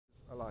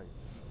alive.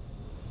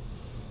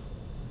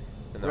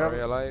 And now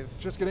we're alive.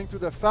 Just getting to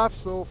the FAF,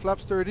 so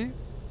flaps 30.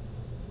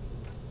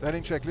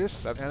 Landing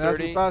checklist. Flaps and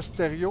 30. as we pass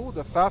stereo,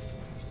 the FAF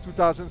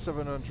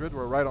 2700,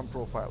 we're right on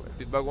profile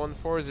there. Speedbug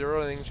 140,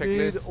 landing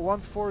Speed checklist.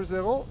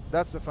 140,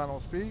 that's the final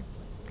speed.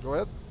 Go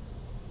ahead.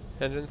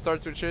 Engine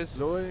start switches.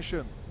 Low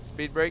ignition.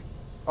 Speed brake.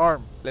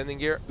 Arm. Landing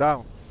gear.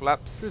 Down.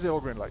 Flaps. 30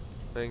 green light.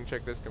 Landing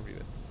checklist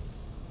completed.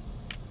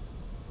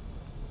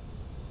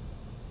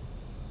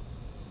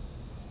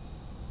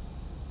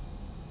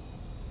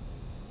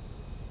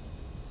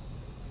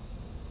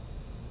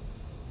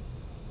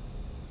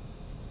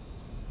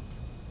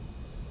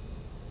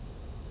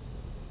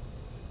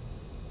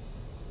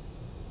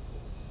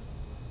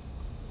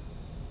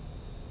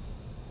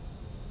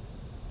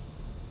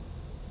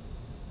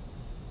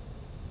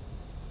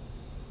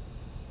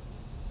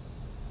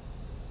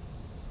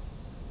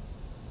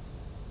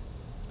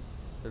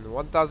 And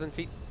 1,000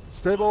 feet.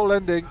 Stable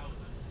landing.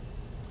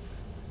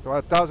 So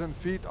at 1,000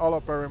 feet, all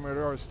our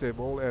parameters are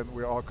stable and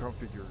we're all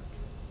configured.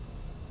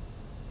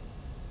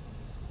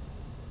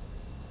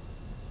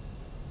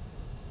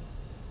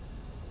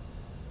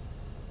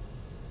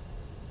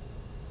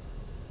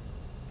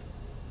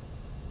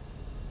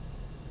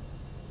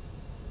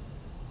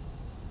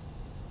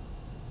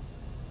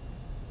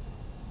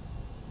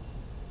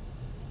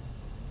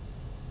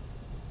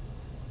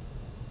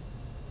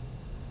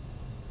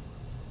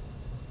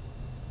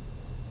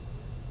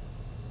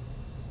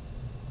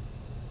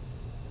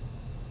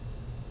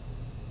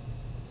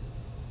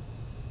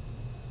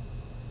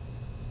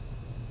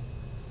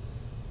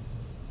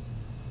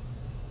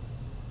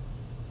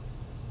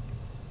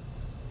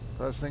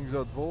 Passing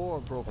Zodvo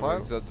on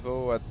profile.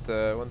 Zodvo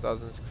at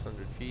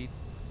 1,600 feet.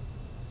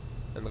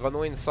 And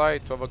runway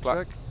inside, 12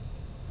 o'clock.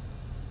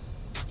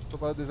 Check.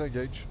 About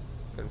disengage.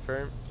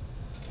 Confirm.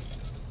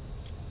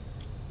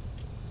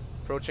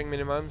 Approaching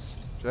minimums.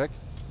 Check.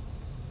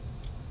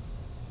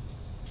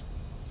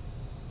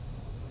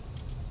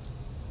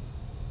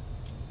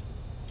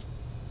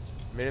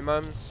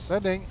 Minimums.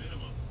 Landing.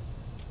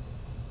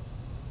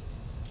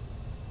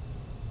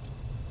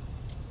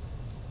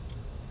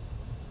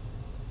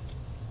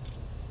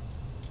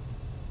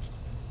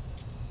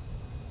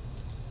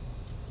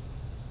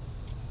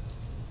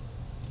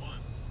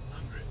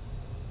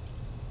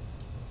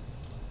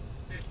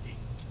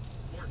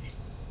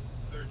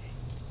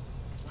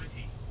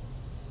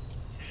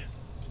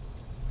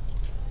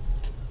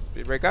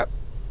 Speed brake up.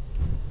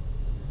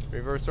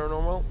 Reverse or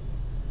normal.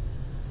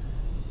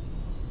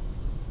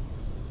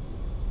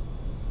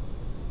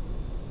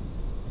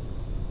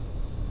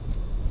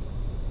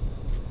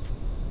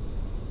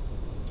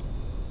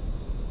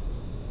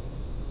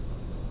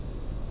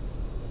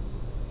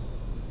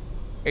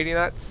 $80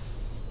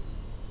 knots.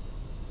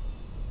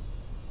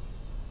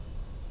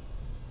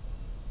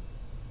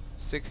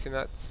 60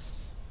 knots.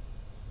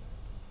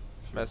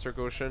 Master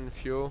caution,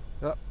 fuel.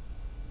 Yep.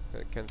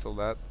 Cancel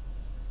that.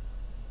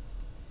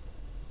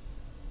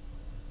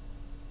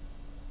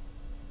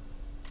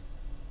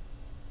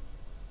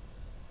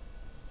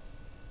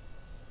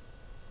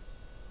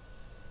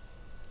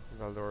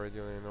 Val-d'Or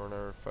radio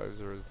Nolinor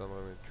 50 is done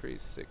on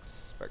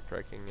 36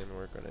 backtracking, and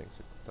we're gonna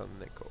exit on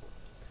Nico.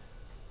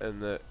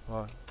 And the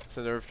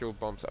center fuel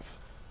pumps off.